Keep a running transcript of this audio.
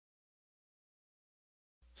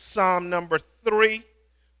Psalm number 3.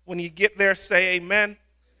 When you get there, say amen.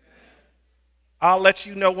 I'll let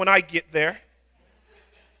you know when I get there.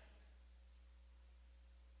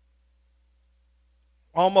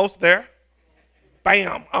 Almost there.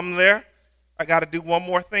 Bam, I'm there. I got to do one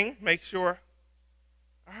more thing, make sure.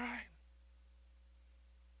 All right.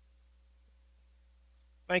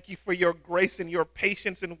 Thank you for your grace and your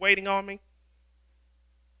patience in waiting on me.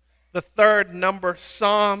 The third number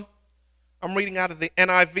psalm, I'm reading out of the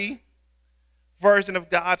NIV version of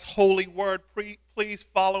God's holy word. Please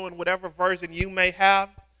follow in whatever version you may have.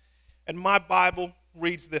 And my Bible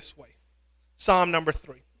reads this way. Psalm number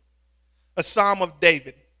 3. A psalm of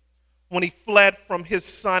David when he fled from his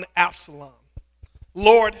son Absalom.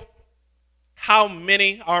 Lord, how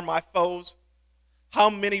many are my foes? How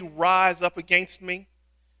many rise up against me?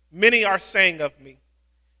 Many are saying of me,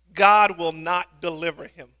 God will not deliver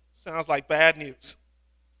him. Sounds like bad news.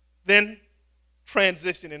 Then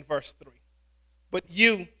transition in verse 3. But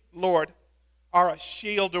you, Lord, are a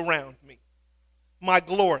shield around me, my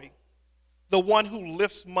glory, the one who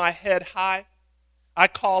lifts my head high. I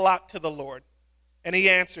call out to the Lord, and he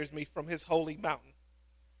answers me from his holy mountain.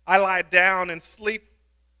 I lie down and sleep.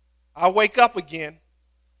 I wake up again,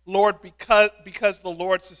 Lord, because the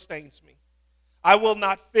Lord sustains me. I will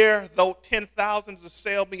not fear, though 10,000s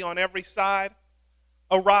assail me on every side.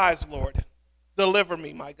 Arise, Lord, deliver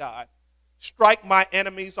me, my God. Strike my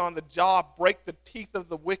enemies on the jaw, break the teeth of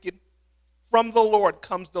the wicked. From the Lord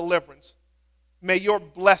comes deliverance. May your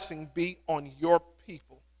blessing be on your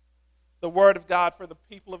people. The word of God for the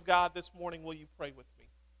people of God this morning. Will you pray with me?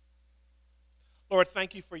 Lord,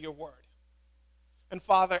 thank you for your word. And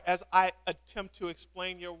Father, as I attempt to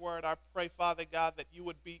explain your word, I pray, Father God, that you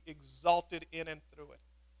would be exalted in and through it.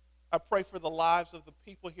 I pray for the lives of the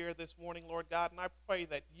people here this morning, Lord God, and I pray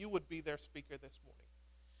that you would be their speaker this morning.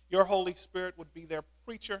 Your Holy Spirit would be their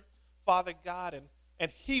preacher, Father God,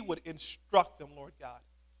 and he would instruct them, Lord God,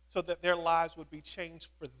 so that their lives would be changed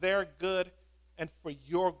for their good and for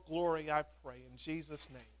your glory, I pray. In Jesus'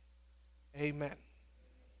 name, amen.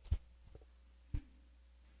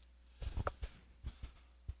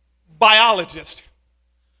 Biologists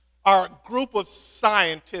are a group of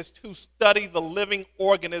scientists who study the living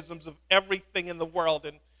organisms of everything in the world.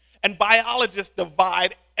 And biologists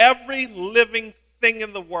divide every living thing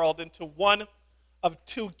in the world into one of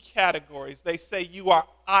two categories. They say you are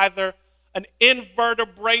either an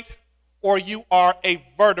invertebrate or you are a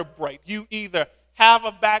vertebrate. You either have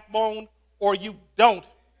a backbone or you don't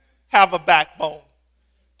have a backbone.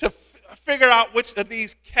 To figure out which of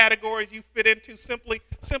these categories you fit into, simply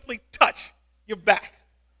touch your back.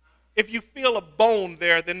 If you feel a bone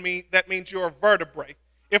there, then that means you're a vertebrate.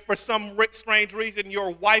 If for some strange reason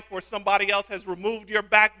your wife or somebody else has removed your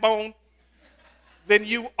backbone, then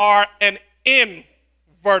you are an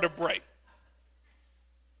invertebrate.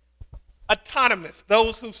 Autonomists,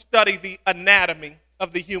 those who study the anatomy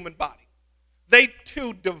of the human body, they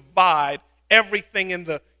too divide everything in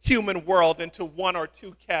the human world into one or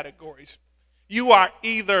two categories. You are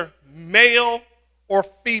either male or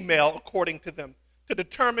female, according to them. To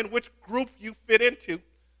determine which group you fit into,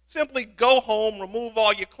 simply go home, remove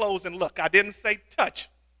all your clothes, and look. I didn't say touch.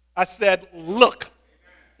 I said look.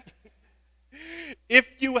 If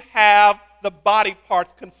you have the body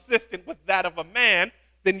parts consistent with that of a man,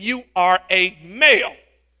 then you are a male.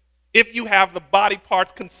 If you have the body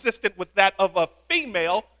parts consistent with that of a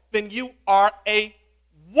female, then you are a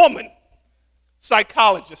woman.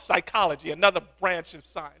 Psychology, another branch of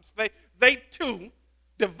science. They too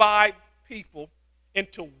divide people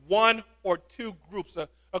into one or two groups.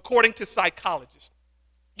 According to psychologists,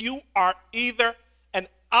 you are either an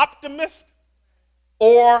optimist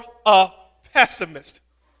or a pessimist.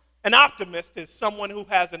 An optimist is someone who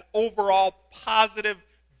has an overall positive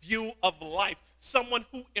view of life, someone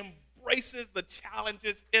who embraces the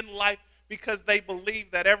challenges in life because they believe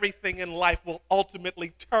that everything in life will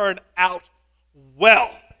ultimately turn out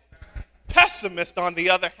well. Pessimists, on the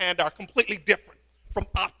other hand, are completely different from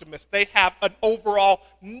optimists. They have an overall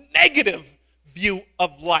negative view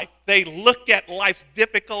of life. They look at life's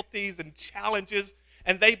difficulties and challenges,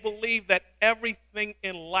 and they believe that everything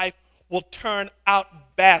in life will turn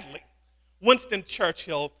out badly. Winston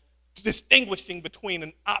Churchill, distinguishing between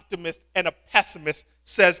an optimist and a pessimist,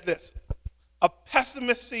 says this: a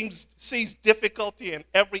pessimist sees difficulty in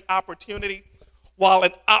every opportunity, while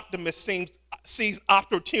an optimist sees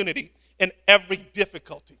opportunity in every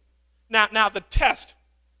difficulty. Now, the test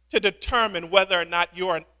to determine whether or not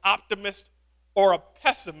you're an optimist or a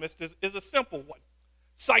pessimist is a simple one.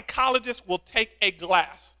 Psychologists will take a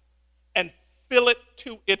glass and fill it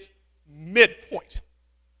to its midpoint.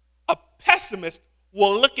 A pessimist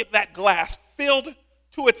will look at that glass filled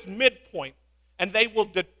to its midpoint, and they will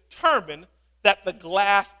determine that the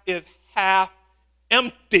glass is half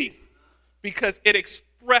empty because it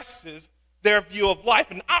expresses their view of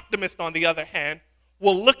life. An optimist, on the other hand,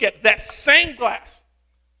 will look at that same glass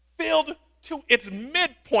filled to its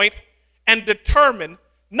midpoint and determine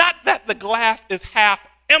not that the glass is half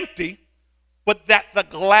empty, but that the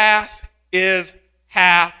glass is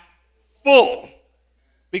half full,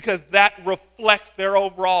 because that reflects their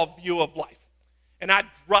overall view of life. And I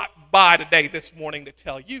dropped by today this morning to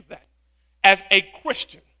tell you that as a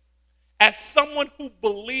Christian, as someone who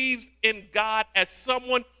believes in God, as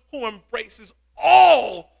someone who embraces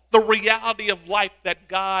all the reality of life that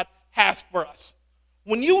God has for us,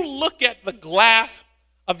 when you look at the glass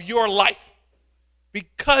of your life,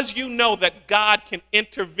 because you know that God can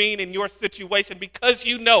intervene in your situation, because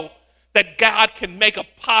you know that God can make a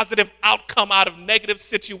positive outcome out of negative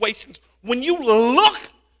situations, when you look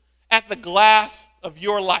at the glass of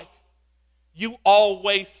your life, you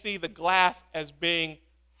always see the glass as being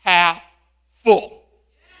half full.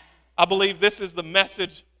 I believe this is the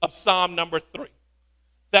message of Psalm number 3,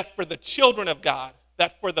 that for the children of God,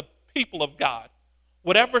 that for the people of God,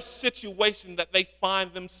 whatever situation that they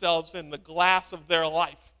find themselves in, the glass of their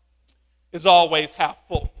life is always half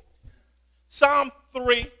full. Psalm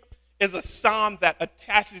 3 is a psalm that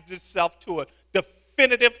attaches itself to a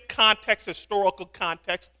definitive context, historical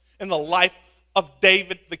context in the life of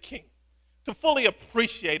David the king. To fully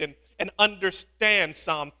appreciate and understand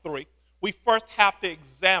Psalm 3, we first have to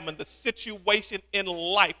examine the situation in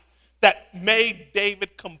life that made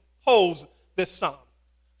David compose this psalm.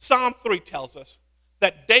 Psalm 3 tells us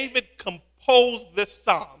that David composed this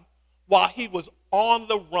psalm while he was on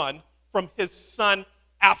the run from his son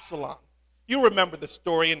Absalom. You remember the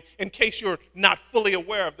story, and in case you're not fully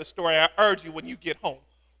aware of the story, I urge you when you get home,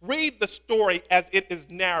 read the story as it is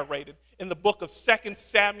narrated in the book of 2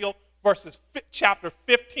 Samuel, chapter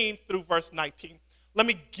 15 through verse 19. Let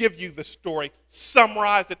me give you the story,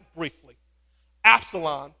 summarize it briefly.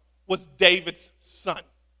 Absalom was David's son.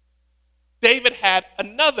 David had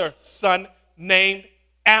another son named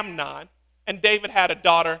Amnon, and David had a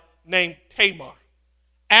daughter named Tamar.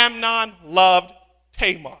 Amnon loved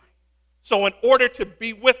Tamar. So in order to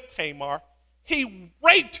be with Tamar, he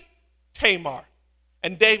raped Tamar.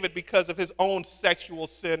 And David, because of his own sexual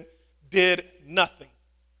sin, did nothing.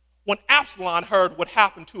 When Absalom heard what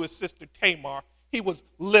happened to his sister Tamar, he was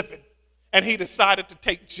livid, and he decided to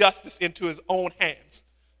take justice into his own hands.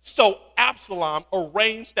 So Absalom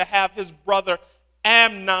arranged to have his brother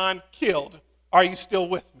Amnon killed. Are you still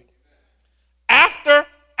with me? After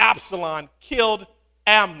Absalom killed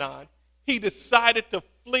Amnon, he decided to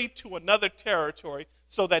flee to another territory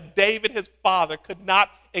so that David, his father, could not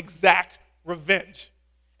exact revenge.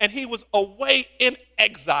 And he was away in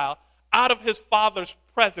exile, out of his father's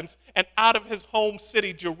presence and out of his home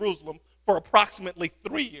city, Jerusalem, for approximately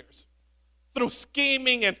 3 years. Through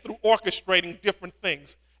scheming and through orchestrating different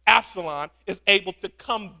things, Absalom is able to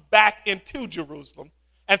come back into Jerusalem.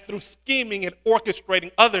 And through scheming and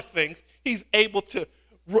orchestrating other things, he's able to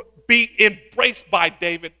be embraced by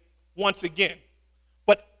David once again.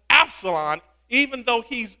 But Absalom, even though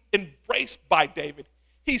he's embraced by David,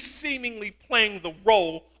 he's seemingly playing the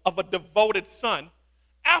role of a devoted son.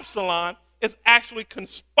 Absalom is actually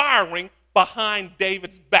conspiring behind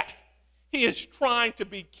David's back. He is trying to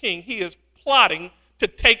be king. He is plotting to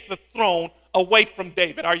take the throne away from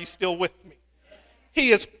David. Are you still with me?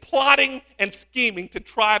 He is plotting and scheming to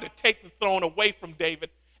try to take the throne away from David.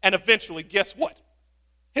 And eventually, guess what?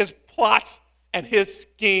 His plots and his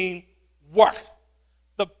scheme work.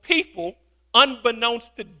 The people,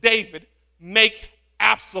 unbeknownst to David, make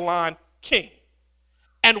Absalom king.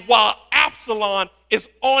 And while Absalom is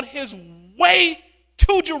on his way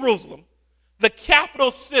to Jerusalem, the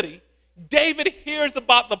capital city, David hears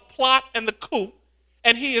about the plot and the coup,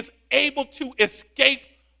 and he is able to escape,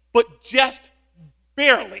 but just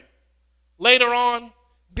barely. Later on,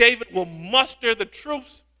 David will muster the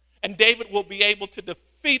troops, and David will be able to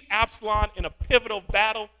defeat Absalom in a pivotal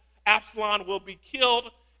battle. Absalom will be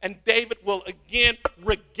killed, and David will again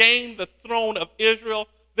regain the throne of Israel.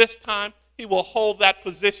 This time, he will hold that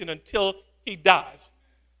position until he dies.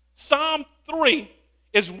 Psalm 3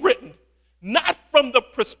 is written not from the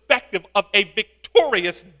perspective of a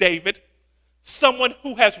victorious David, someone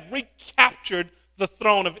who has recaptured the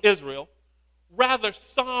throne of Israel. Rather,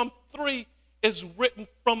 Psalm 3 is written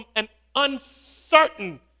from an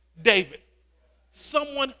uncertain David,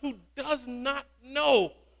 someone who does not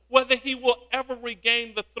know whether he will ever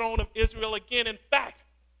regain the throne of Israel again. In fact,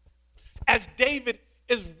 as David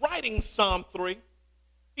is writing Psalm 3,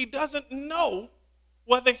 he doesn't know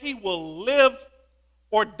whether he will live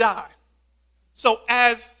or die. So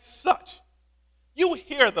as such, you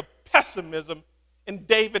hear the pessimism in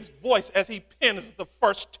David's voice as he pens the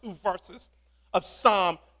first two verses of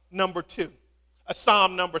Psalm number 2,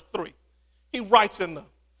 Psalm number 3. He writes in the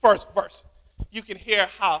first verse, you can hear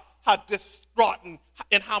how distraught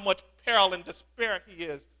and how much peril and despair he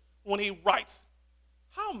is when he writes,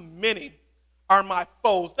 how many are my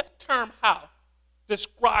foes? That term how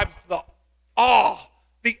describes the awe,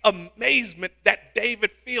 the amazement that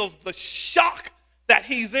David feels, the shock that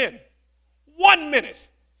he's in. 1 minute,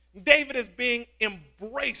 David is being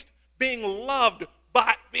embraced, being loved,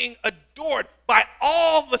 being adored by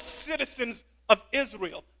all the citizens of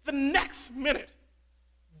Israel. The next minute,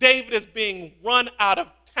 David is being run out of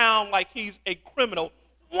town like he's a criminal.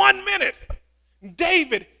 1 minute,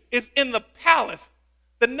 David is in the palace.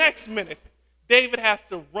 The next minute, David has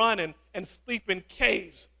to run and sleep in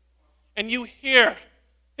caves. And you hear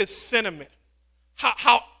his sentiment,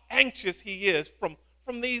 how anxious he is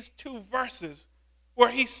from these two verses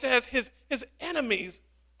where he says his enemies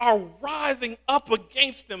are rising up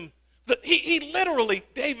against him. He literally,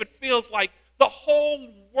 David feels like the whole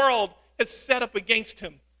world is set up against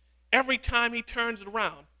him. Every time he turns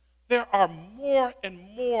around, there are more and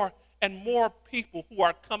more and more people who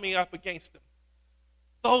are coming up against him.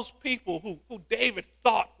 Those people who David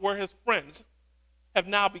thought were his friends have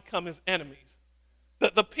now become his enemies.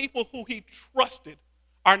 The people who he trusted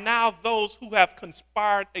are now those who have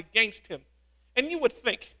conspired against him. And you would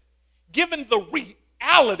think, given the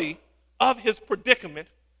reality of his predicament,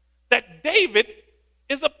 that David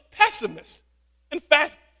is a pessimist. In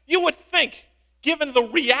fact, you would think, given the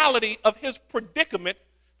reality of his predicament,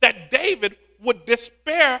 that David would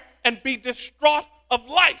despair and be distraught of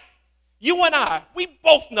life. You and I, we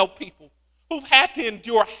both know people who've had to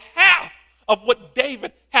endure half of what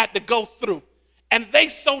David had to go through. And they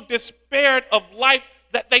so despaired of life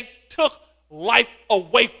that they took life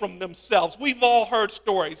away from themselves. We've all heard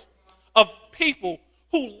stories of people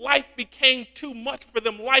who life became too much for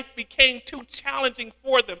them. Life became too challenging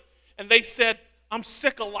for them. And they said, I'm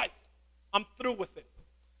sick of life. I'm through with it.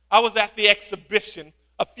 I was at the exhibition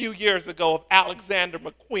a few years ago of Alexander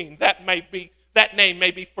McQueen. That name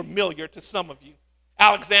may be familiar to some of you.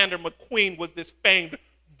 Alexander McQueen was this famed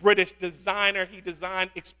British designer. He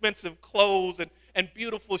designed expensive clothes and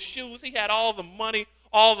beautiful shoes. He had all the money,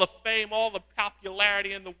 all the fame, all the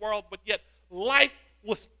popularity in the world, but yet life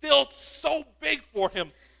was still so big for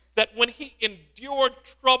him that when he endured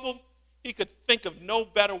trouble, he could think of no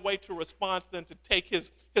better way to respond than to take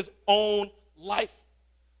his own life.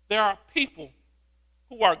 There are people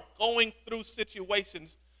who are going through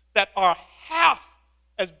situations that are half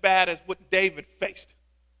as bad as what David faced.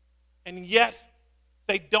 And yet,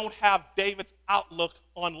 they don't have David's outlook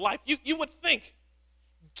on life. You would think,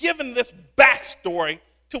 given this backstory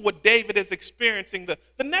to what David is experiencing, the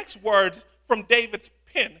next words from David's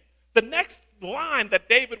pen, the next line that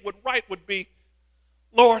David would write would be,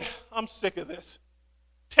 Lord, I'm sick of this.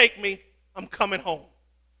 Take me, I'm coming home.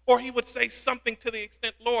 Or he would say something to the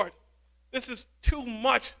extent, Lord, this is too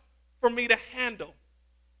much for me to handle.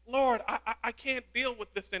 Lord, I can't deal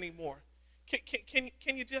with this anymore.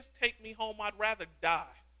 Can you just take me home? I'd rather die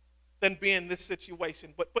than be in this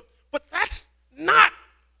situation. But that's not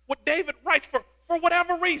what David writes for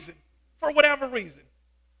whatever reason. For whatever reason.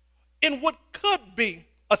 In what could be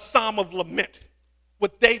a psalm of lament,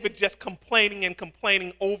 with David just complaining and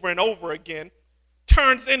complaining over and over again,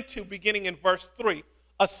 turns into, beginning in verse 3,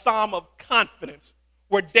 a psalm of confidence,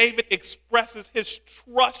 where David expresses his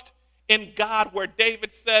trust in God, where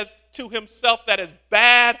David says to himself that as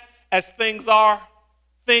bad as things are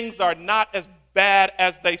not as bad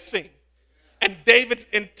as they seem. And David's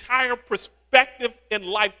entire perspective in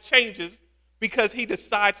life changes because he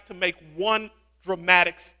decides to make one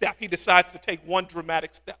dramatic step. He decides to take one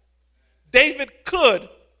dramatic step. David could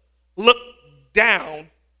look down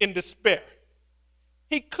in despair.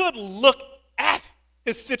 He could look at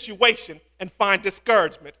his situation and find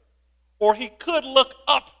discouragement. Or he could look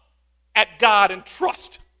up at God and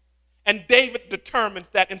trust. And David determines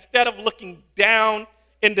that instead of looking down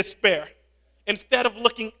in despair, instead of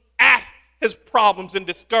looking at his problems in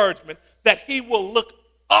discouragement, that he will look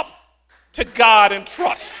up to God and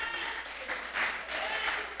trust.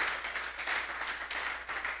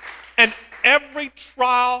 And every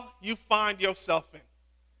trial you find yourself in,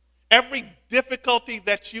 every difficulty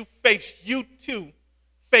that you face, you too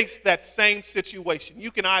face that same situation. You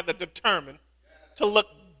can either determine to look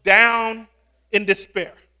down in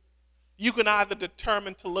despair. You can either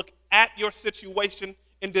determine to look at your situation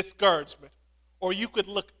in discouragement, or you could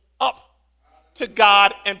look up to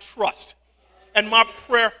God and trust. And my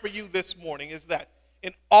prayer for you this morning is that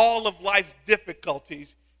in all of life's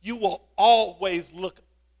difficulties, you will always look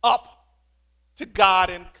up to God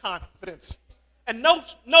in confidence. And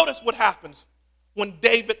notice what happens when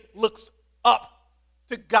David looks up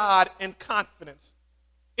to God in confidence.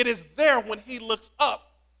 It is there when he looks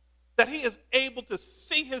up that he is able to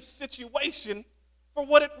see his situation for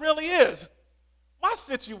what it really is. My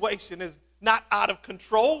situation is not out of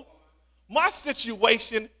control. My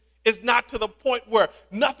situation is not to the point where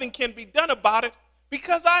nothing can be done about it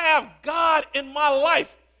because I have God in my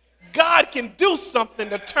life. God can do something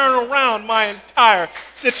to turn around my entire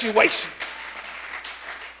situation.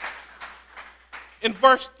 In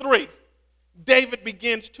verse 3, David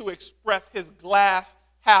begins to express his glass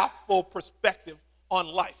half full perspective on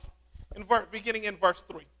life. Beginning in verse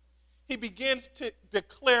 3, he begins to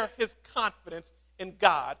declare his confidence in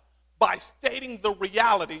God by stating the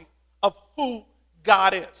reality of who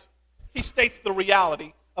God is. He states the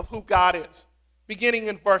reality of who God is. Beginning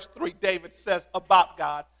in verse 3, David says about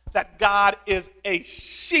God that God is a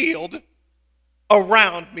shield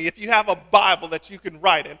around me. If you have a Bible that you can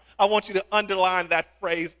write in, I want you to underline that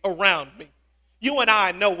phrase, around me. You and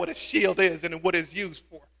I know what a shield is and what it's used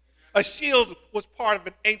for. A shield was part of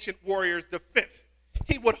an ancient warrior's defense.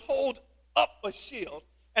 He would hold up a shield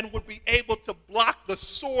and would be able to block the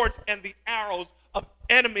swords and the arrows of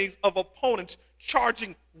enemies, of opponents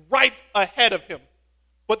charging right ahead of him.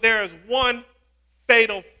 But there is one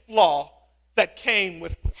fatal flaw that came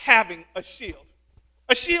with having a shield.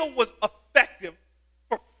 A shield was effective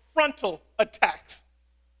for frontal attacks,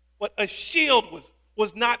 but a shield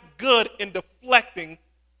was not good in deflecting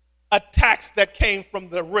attacks that came from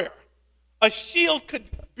the rear. A shield could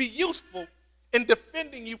be useful in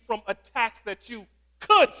defending you from attacks that you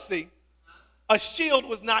could see. A shield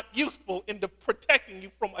was not useful in protecting you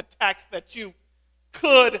from attacks that you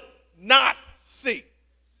could not see.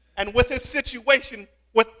 And with his situation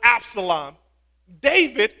with Absalom,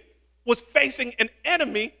 David was facing an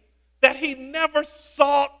enemy that he never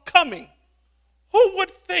saw coming. Who would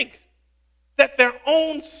think that their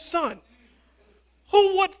own son,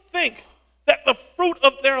 who would think that the fruit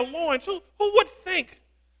of their loins, who would think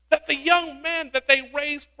that the young man that they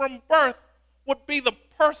raised from birth would be the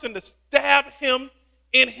person to stab him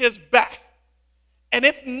in his back? And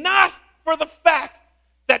if not for the fact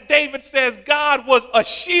that David says God was a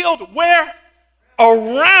shield where?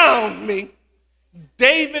 Around me,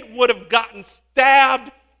 David would have gotten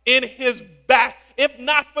stabbed in his back. If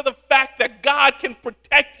not for the fact that God can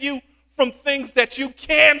protect you from things that you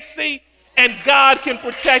can see, and God can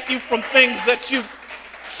protect you from things that you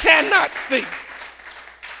cannot see.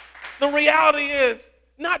 The reality is,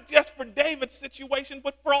 not just for David's situation,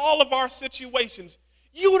 but for all of our situations,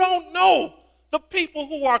 you don't know the people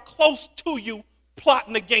who are close to you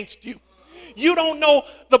plotting against you. You don't know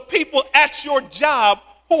the people at your job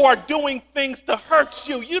who are doing things to hurt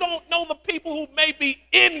you. You don't know the people who may be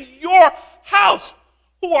in your house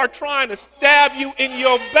who are trying to stab you in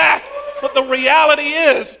your back. But the reality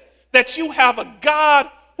is that you have a God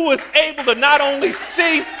who is able to not only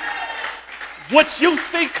see what you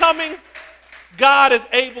see coming, God is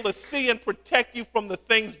able to see and protect you from the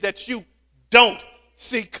things that you don't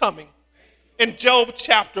see coming. In Job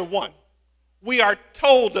chapter 1, we are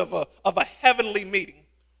told of a heavenly meeting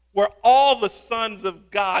where all the sons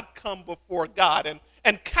of God come before God,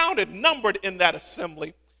 and counted, numbered in that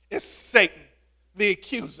assembly is Satan, the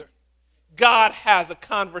accuser. God has a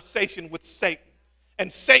conversation with Satan,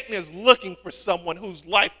 and Satan is looking for someone whose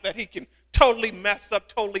life that he can totally mess up,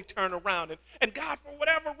 totally turn around. And God, for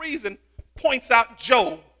whatever reason, points out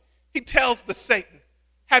Job. He tells the Satan,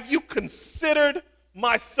 have you considered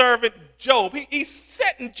my servant Job? He's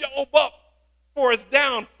setting Job up for his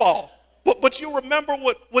downfall. But you remember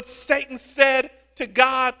what Satan said to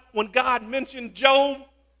God when God mentioned Job?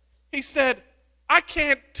 He said, I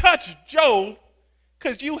can't touch Job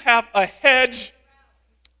because you have a hedge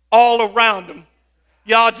all around him.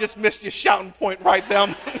 Y'all just missed your shouting point right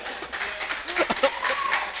there.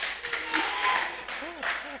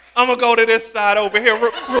 I'm going to go to this side over here.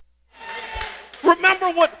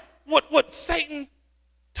 Remember what Satan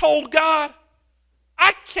told God?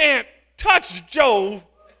 I can't touch Job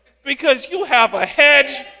because you have a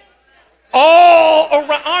hedge all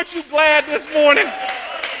around. Aren't you glad this morning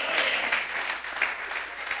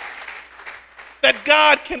that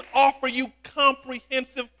God can offer you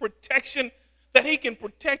comprehensive protection, that he can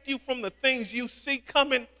protect you from the things you see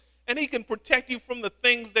coming, and he can protect you from the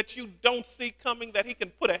things that you don't see coming, that he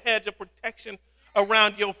can put a hedge of protection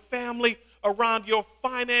around your family, around your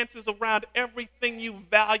finances, around everything you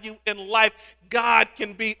value in life. God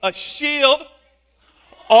can be a shield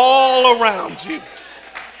all around you.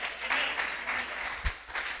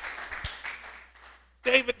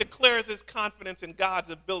 David declares his confidence in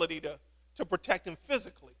God's ability to protect him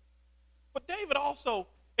physically. But David also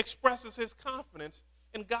expresses his confidence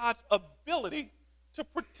in God's ability to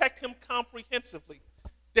protect him comprehensively.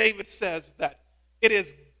 David says that it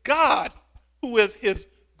is God who is his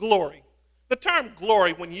glory. The term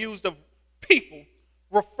glory, when used of people,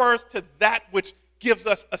 refers to that which gives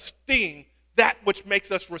us esteem, that which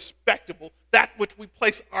makes us respectable, that which we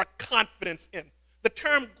place our confidence in. The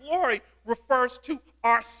term glory refers to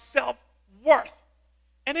our self-worth.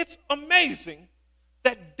 And it's amazing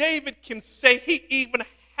that David can say he even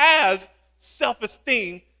has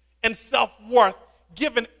self-esteem and self-worth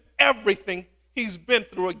given everything he's been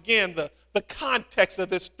through. Again, the context of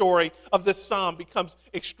this story, of this psalm, becomes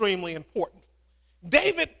extremely important.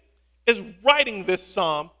 David is writing this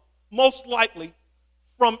psalm most likely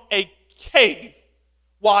from a cave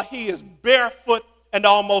while he is barefoot and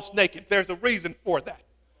almost naked. There's a reason for that.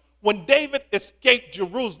 When David escaped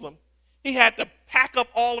Jerusalem, he had to pack up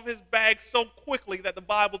all of his bags so quickly that the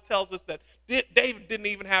Bible tells us that David didn't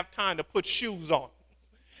even have time to put shoes on.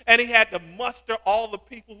 And he had to muster all the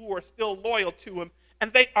people who are still loyal to him,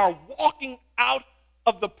 and they are walking out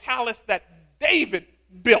of the palace that David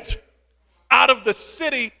built, out of the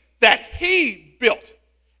city that he built.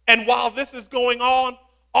 And while this is going on,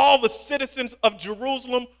 all the citizens of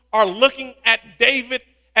Jerusalem are looking at David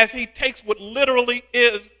as he takes what literally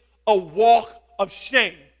is a walk of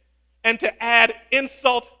shame. And to add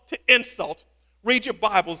insult to insult, read your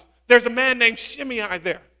Bibles. There's a man named Shimei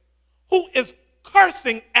there who is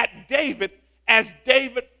cursing at David as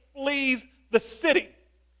David flees the city.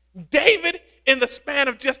 David, in the span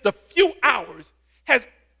of just a few hours, has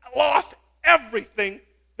lost everything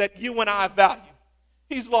that you and I value.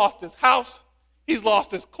 He's lost his house. He's lost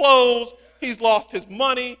his clothes. He's lost his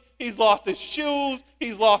money. He's lost his shoes.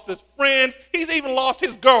 He's lost his friends. He's even lost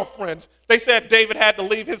his girlfriends. They said David had to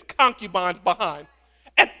leave his concubines behind.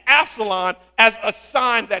 And Absalom, as a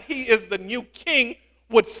sign that he is the new king,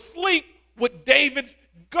 would sleep with David's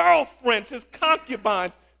girlfriends, his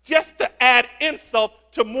concubines, just to add insult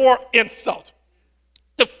to more insult.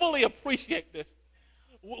 To fully appreciate this,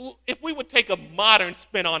 if we would take a modern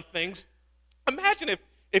spin on things, imagine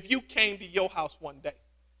if you came to your house one day,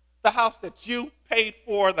 the house that you paid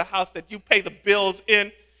for, the house that you pay the bills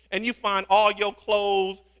in, and you find all your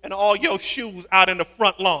clothes and all your shoes out in the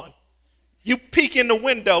front lawn. You peek in the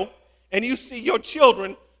window and you see your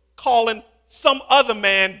children calling some other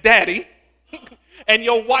man daddy and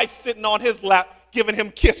your wife sitting on his lap giving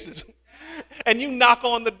him kisses. And you knock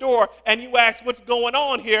on the door and you ask what's going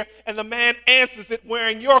on here, and the man answers it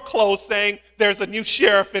wearing your clothes saying there's a new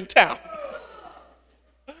sheriff in town.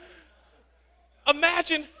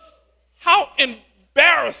 Imagine how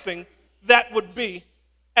embarrassing that would be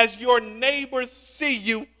as your neighbors see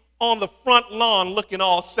you on the front lawn looking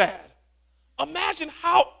all sad. Imagine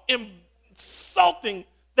how insulting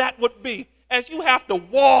that would be as you have to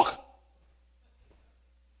walk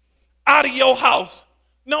out of your house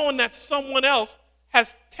knowing that someone else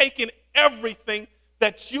has taken everything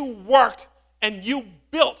that you worked and you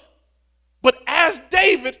built. But as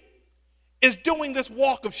David is doing this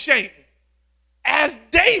walk of shame, as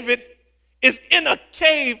David is in a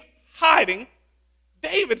cave hiding,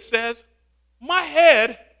 David says, my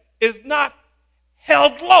head is not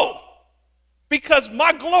held low because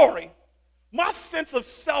my glory, my sense of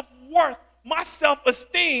self-worth, my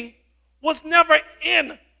self-esteem was never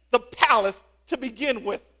in the palace to begin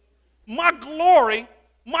with. My glory,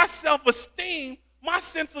 my self-esteem, my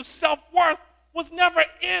sense of self-worth was never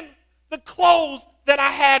in the clothes that I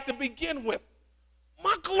had to begin with.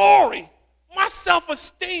 My glory, my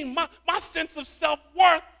self-esteem, my sense of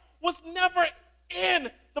self-worth was never in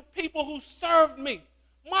the people who served me.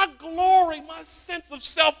 My glory, my sense of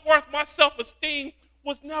self-worth, my self-esteem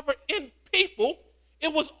was never in people.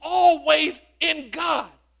 It was always in God.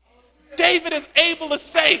 David is able to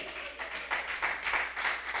say,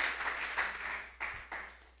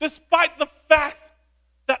 despite the fact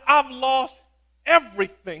that I've lost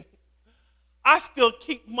everything, I still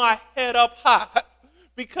keep my head up high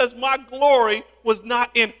because my glory was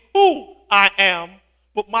not in who I am,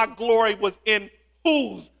 but my glory was in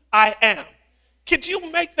whose I am. Could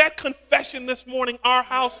you make that confession this morning, our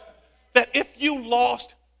house, that if you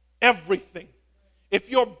lost everything, if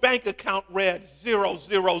your bank account read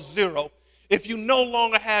 000, if you no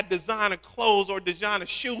longer had designer clothes or designer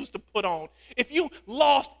shoes to put on, if you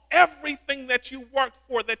lost everything that you worked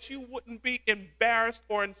for, that you wouldn't be embarrassed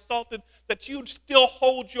or insulted, that you'd still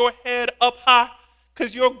hold your head up high,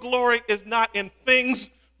 because your glory is not in things,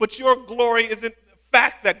 but your glory is in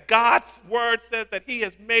fact that God's word says that he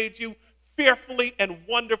has made you fearfully and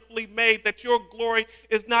wonderfully made, that your glory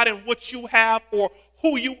is not in what you have or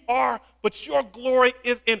who you are, but your glory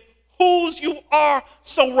is in whose you are.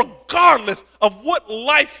 So regardless of what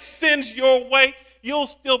life sends your way, you'll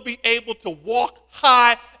still be able to walk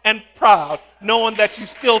high and proud, knowing that you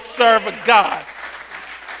still serve a God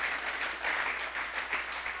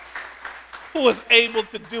who is able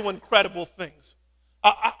to do incredible things.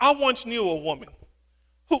 I once knew a woman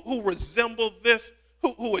who resembled this,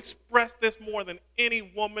 who expressed this more than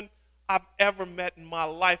any woman I've ever met in my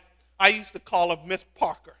life. I used to call her Miss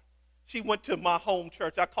Parker. She went to my home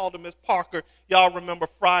church. I called her Miss Parker. Y'all remember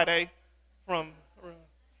Friday from...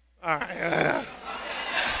 All right.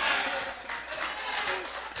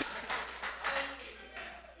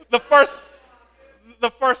 The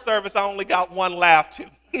first service, I only got one laugh to.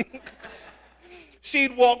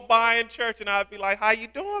 She'd walk by in church, and I'd be like, "How you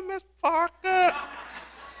doing, Miss Parker?"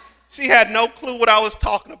 She had no clue what I was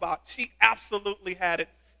talking about. She absolutely had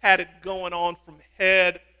it going on from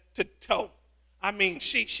head to toe. I mean,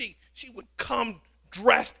 she would come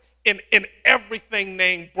dressed in everything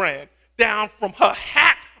named brand, down from her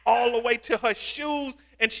hat all the way to her shoes.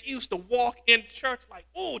 And she used to walk in church like,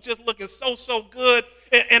 oh, just looking so good.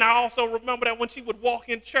 And I also remember that when she would walk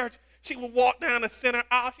in church, she would walk down the center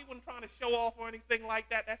aisle. She wasn't trying to show off or anything like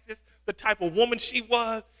that. That's just the type of woman she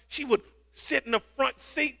was. She would sit in the front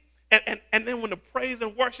seat. And then when the praise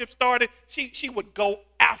and worship started, she would go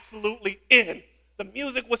absolutely in. The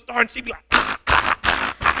music would start and she'd be like,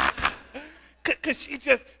 because she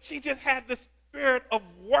just had this spirit of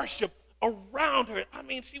worship around her. I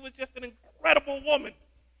mean, she was just an incredible woman.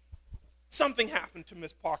 Something happened to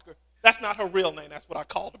Miss Parker. That's not her real name. That's what I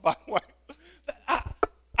called her, by the way.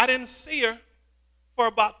 I didn't see her for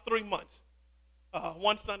about 3 months.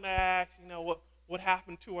 One Sunday I asked, what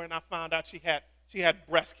happened to her, and I found out she had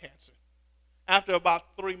breast cancer. After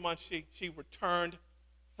about 3 months, she returned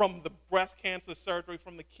from the breast cancer surgery,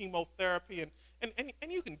 from the chemotherapy, and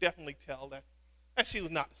you can definitely tell that she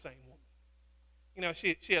was not the same woman.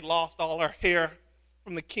 She had lost all her hair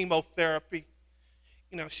from the chemotherapy.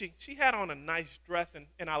 She had on a nice dress,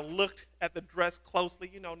 and I looked at the dress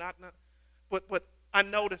closely. But I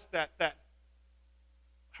noticed that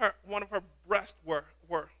one of her breasts were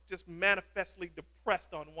just manifestly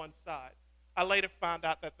depressed on one side. I later found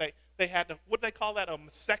out that they had to, what they call that, a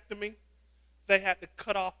mastectomy. They had to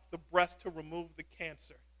cut off the breast to remove the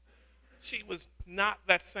cancer. She was not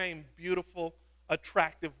that same beautiful,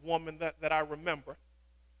 attractive woman that I remember.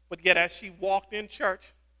 But yet as she walked in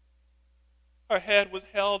church, her head was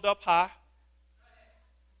held up high.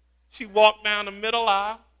 She walked down the middle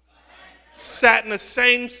aisle, sat in the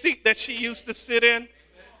same seat that she used to sit in,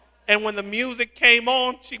 and when the music came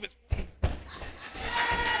on, she was...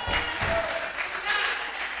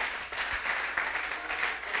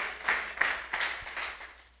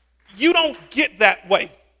 You don't get that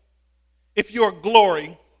way if your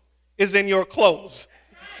glory is in your clothes.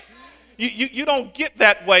 You don't get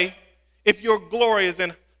that way if your glory is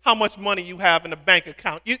in how much money you have in the bank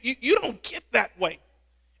account. You don't get that way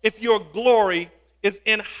if your glory is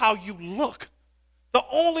in how you look. The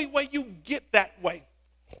only way you get that way,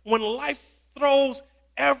 when life throws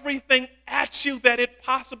everything at you that it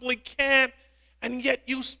possibly can, and yet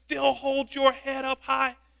you still hold your head up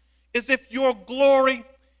high, is if your glory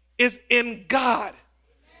is in God.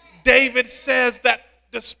 David says that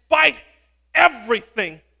despite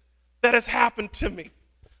everything that has happened to me,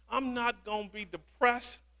 I'm not going to be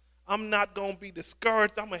depressed. I'm not going to be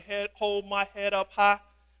discouraged. I'm going to hold my head up high,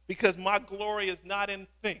 because my glory is not in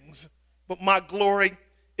things, but my glory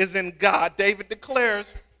is in God. David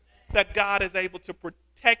declares that God is able to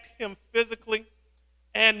protect him physically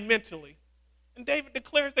and mentally. And David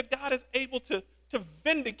declares that God is able to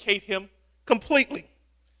vindicate him completely.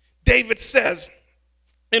 David says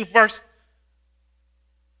in verse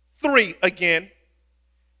 3 again,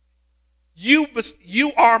 you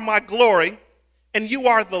are my glory, and you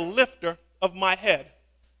are the lifter of my head.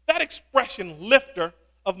 That expression, lifter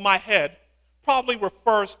of my head, probably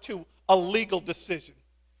refers to a legal decision.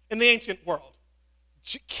 In the ancient world,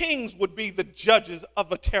 kings would be the judges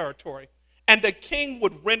of a territory, and a king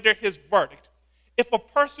would render his verdict. If a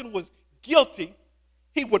person was guilty,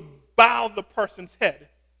 he would bow the person's head.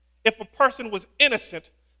 If a person was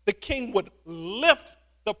innocent, the king would lift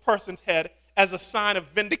the person's head as a sign of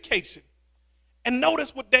vindication. And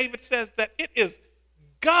notice what David says, that it is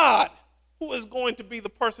God who is going to be the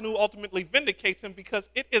person who ultimately vindicates him, because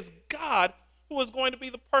it is God who is going to be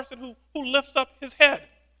the person who lifts up his head.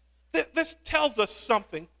 This tells us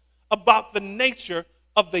something about the nature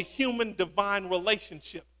of the human-divine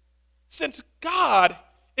relationship. Since God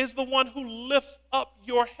is the one who lifts up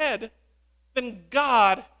your head, then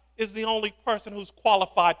God is the only person who's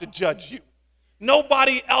qualified to judge you.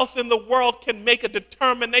 Nobody else in the world can make a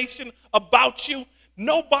determination about you.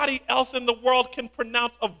 Nobody else in the world can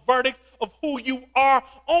pronounce a verdict of who you are.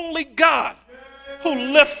 Only God, who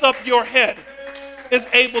lifts up your head, is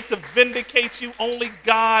able to vindicate you. Only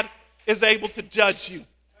God is able to judge you.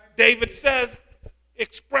 David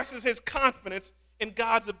expresses his confidence in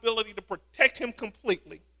God's ability to protect him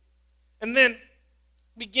completely. And then,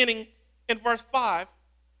 beginning in verse 5,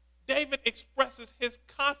 David expresses his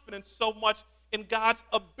confidence so much in God's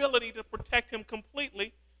ability to protect him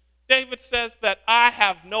completely. David says that I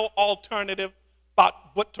have no alternative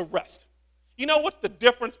but to rest. You know what's the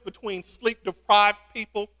difference between sleep-deprived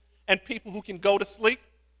people and people who can go to sleep?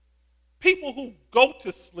 People who go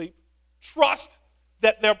to sleep trust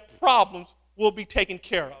that their problems will be taken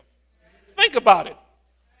care of. Think about it.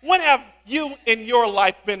 When have you in your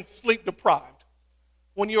life been sleep-deprived?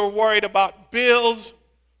 When you're worried about bills,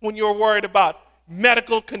 when you're worried about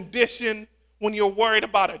medical condition, when you're worried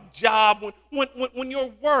about a job, when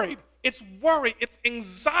you're worried. It's worry, it's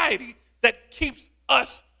anxiety that keeps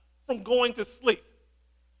us from going to sleep.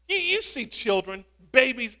 You see children,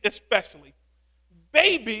 babies especially.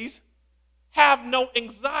 Babies have no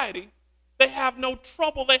anxiety, they have no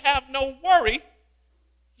trouble, they have no worry,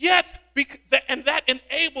 and that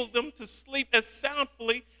enables them to sleep as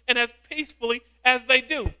soundly and as peacefully as they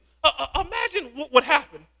do. Imagine what would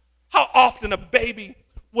happen, how often a baby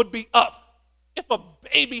would be up if a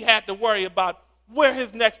baby had to worry about where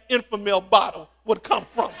his next Enfamil bottle would come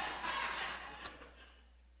from.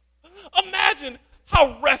 Imagine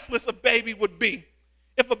how restless a baby would be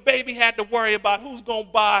if a baby had to worry about who's going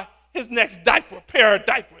to buy his next pair of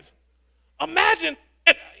diapers. Imagine,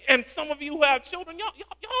 and some of you who have children,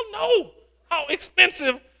 y'all know how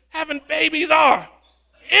expensive having babies are.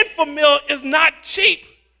 Enfamil is not cheap.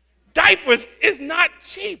 Diapers is not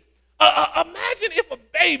cheap. Imagine if a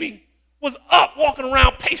baby was up walking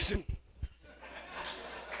around pacing.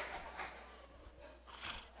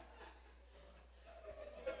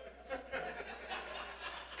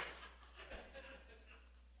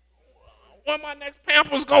 Where my next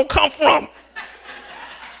Pampers gonna come from?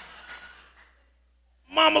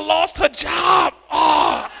 Mama lost her job.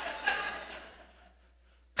 Oh.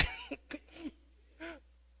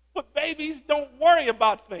 But babies don't worry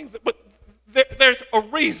about things. But there's a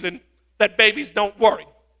reason that babies don't worry.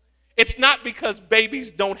 It's not because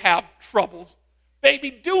babies don't have troubles.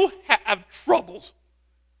 Babies do have troubles.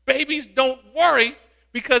 Babies don't worry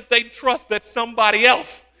because they trust that somebody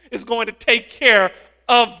else is going to take care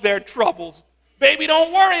of their troubles. Baby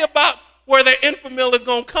don't worry about where their Enfamil is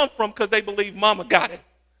going to come from because they believe mama got it.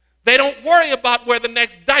 They don't worry about where the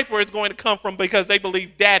next diaper is going to come from because they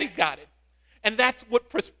believe daddy got it. And that's what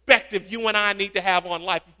perspective you and I need to have on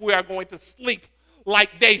life if we are going to sleep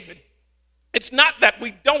like David. It's not that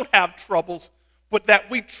we don't have troubles, but that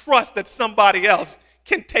we trust that somebody else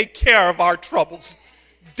can take care of our troubles.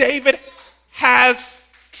 David has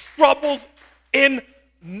troubles in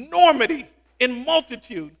enormity, in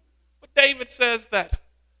multitude. But David says that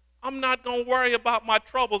I'm not going to worry about my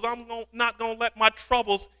troubles. I'm not going to let my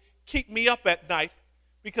troubles keep me up at night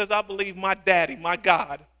because I believe my daddy, my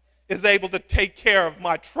God, is able to take care of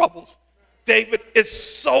my troubles. David is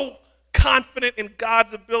so confident in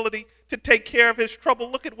God's ability to take care of his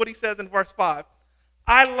trouble. Look at what he says in verse 5.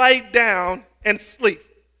 I lay down and sleep.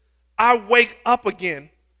 I wake up again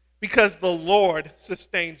because the Lord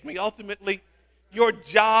sustains me. Ultimately, your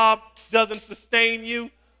job doesn't sustain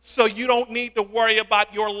you, so you don't need to worry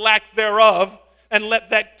about your lack thereof and let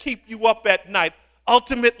that keep you up at night.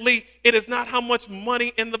 Ultimately, it is not how much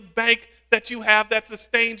money in the bank that you have that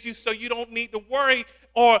sustains you, so you don't need to worry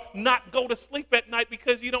or not go to sleep at night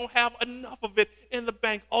because you don't have enough of it in the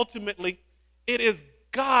bank. Ultimately, it is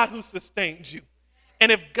God who sustains you.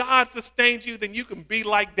 And if God sustains you, then you can be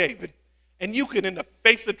like David. And you can, in the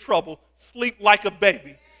face of trouble, sleep like a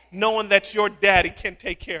baby, knowing that your daddy can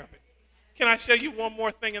take care of it. Can I show you one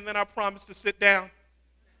more thing, and then I promise to sit down?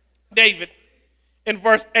 David, in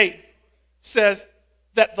verse 8, says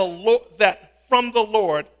that that from the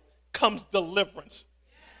Lord comes deliverance.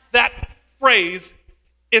 That phrase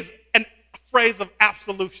is a phrase of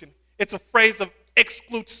absolution. It's a phrase of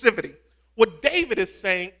exclusivity. What David is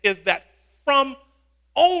saying is that from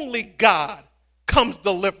only God comes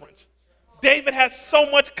deliverance. David has so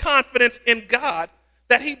much confidence in God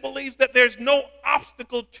that he believes that there's no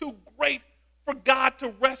obstacle too great for God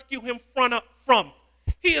to rescue him from.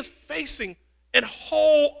 He is facing a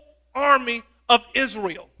whole army of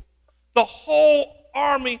Israel. The whole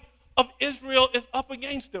army of Israel is up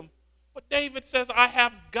against him. But David says, I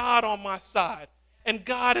have God on my side, and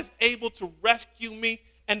God is able to rescue me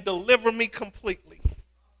and deliver me completely.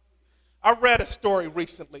 I read a story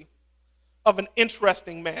recently of an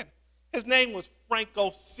interesting man. His name was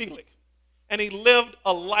Franco Selig, and he lived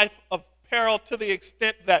a life of peril to the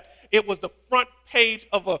extent that it was the front page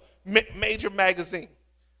of a major magazine.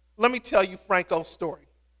 Let me tell you Franco's story.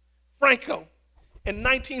 Franco, in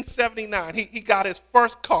 1979, he got his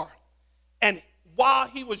first car, and while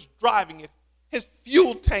he was driving it, his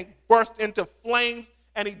fuel tank burst into flames,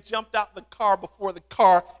 and he jumped out the car before the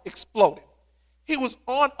car exploded. He was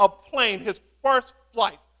on a plane, his first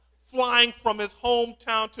flight, flying from his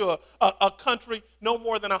hometown to a country no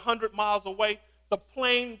more than 100 miles away. The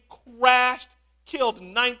plane crashed, killed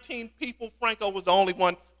 19 people. Franco was the only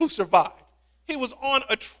one who survived. He was on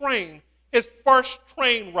a train, his first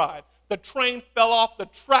train ride. The train fell off the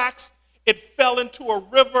tracks. It fell into a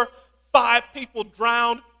river. 5 people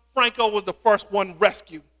drowned. Franco was the first one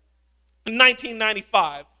rescued. In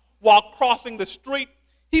 1995, while crossing the street,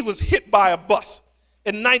 he was hit by a bus.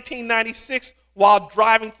 In 1996, while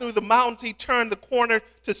driving through the mountains, he turned the corner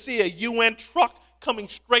to see a UN truck coming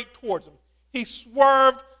straight towards him. He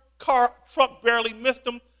swerved, truck barely missed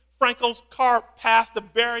him. Franco's car passed a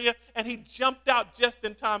barrier, and he jumped out just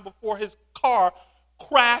in time before his car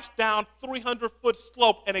crashed down 300-foot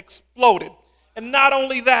slope and exploded. And not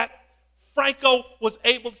only that, Franco was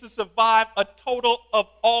able to survive a total of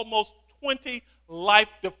almost 20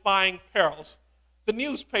 life-defying perils. The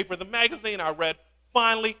newspaper, the magazine I read,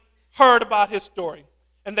 finally heard about his story,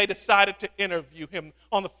 and they decided to interview him.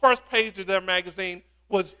 On the first page of their magazine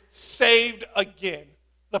was Saved Again,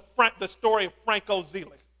 the story of Franco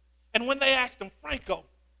Selig. And when they asked him, Franco,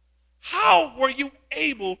 how were you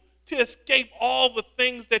able to escape all the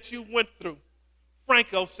things that you went through?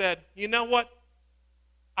 Franco said, you know what?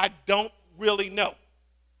 I don't really know.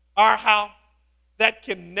 Or how that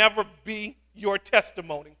can never be your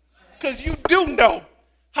testimony. Because you do know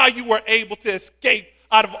how you were able to escape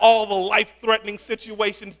out of all the life-threatening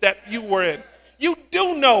situations that you were in. You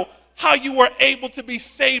do know how you were able to be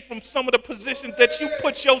saved from some of the positions that you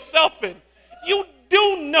put yourself in. You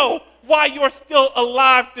do know why you're still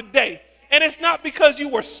alive today. And it's not because you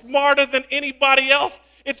were smarter than anybody else.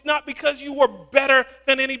 It's not because you were better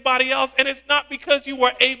than anybody else. And it's not because you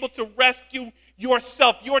were able to rescue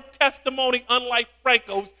yourself. Your testimony, unlike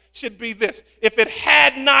Franco's, should be this. If it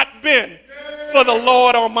had not been for the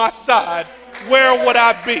Lord on my side, where would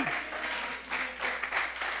I be?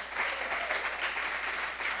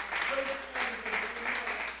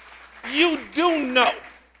 You do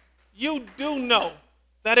know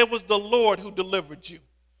that it was the Lord who delivered you.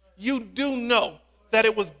 You do know that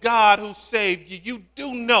it was God who saved you. You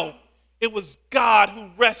do know it was God who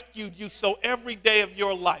rescued you. So every day of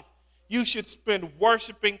your life, you should spend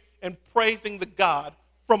worshiping and praising the God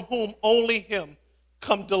from whom only him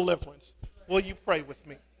come deliverance. Will you pray with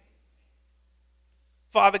me?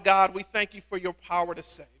 Father God, we thank you for your power to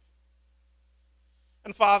save.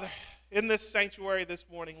 And Father, in this sanctuary this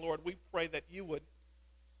morning, Lord, we pray that you would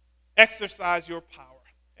exercise your power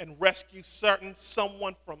and rescue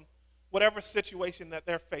someone from whatever situation that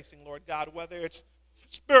they're facing, Lord God, whether it's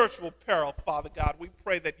spiritual peril, Father God, we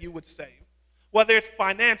pray that you would save. Whether it's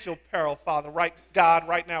financial peril, Father, right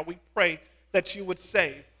now, we pray that you would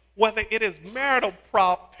save. Whether it is marital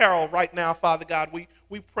peril right now, Father God, we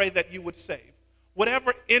pray that you would save.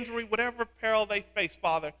 Whatever injury, whatever peril they face,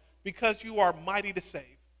 Father, because you are mighty to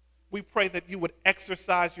save, we pray that you would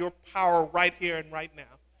exercise your power right here and right now.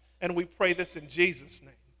 And we pray this in Jesus'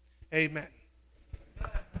 name. Amen.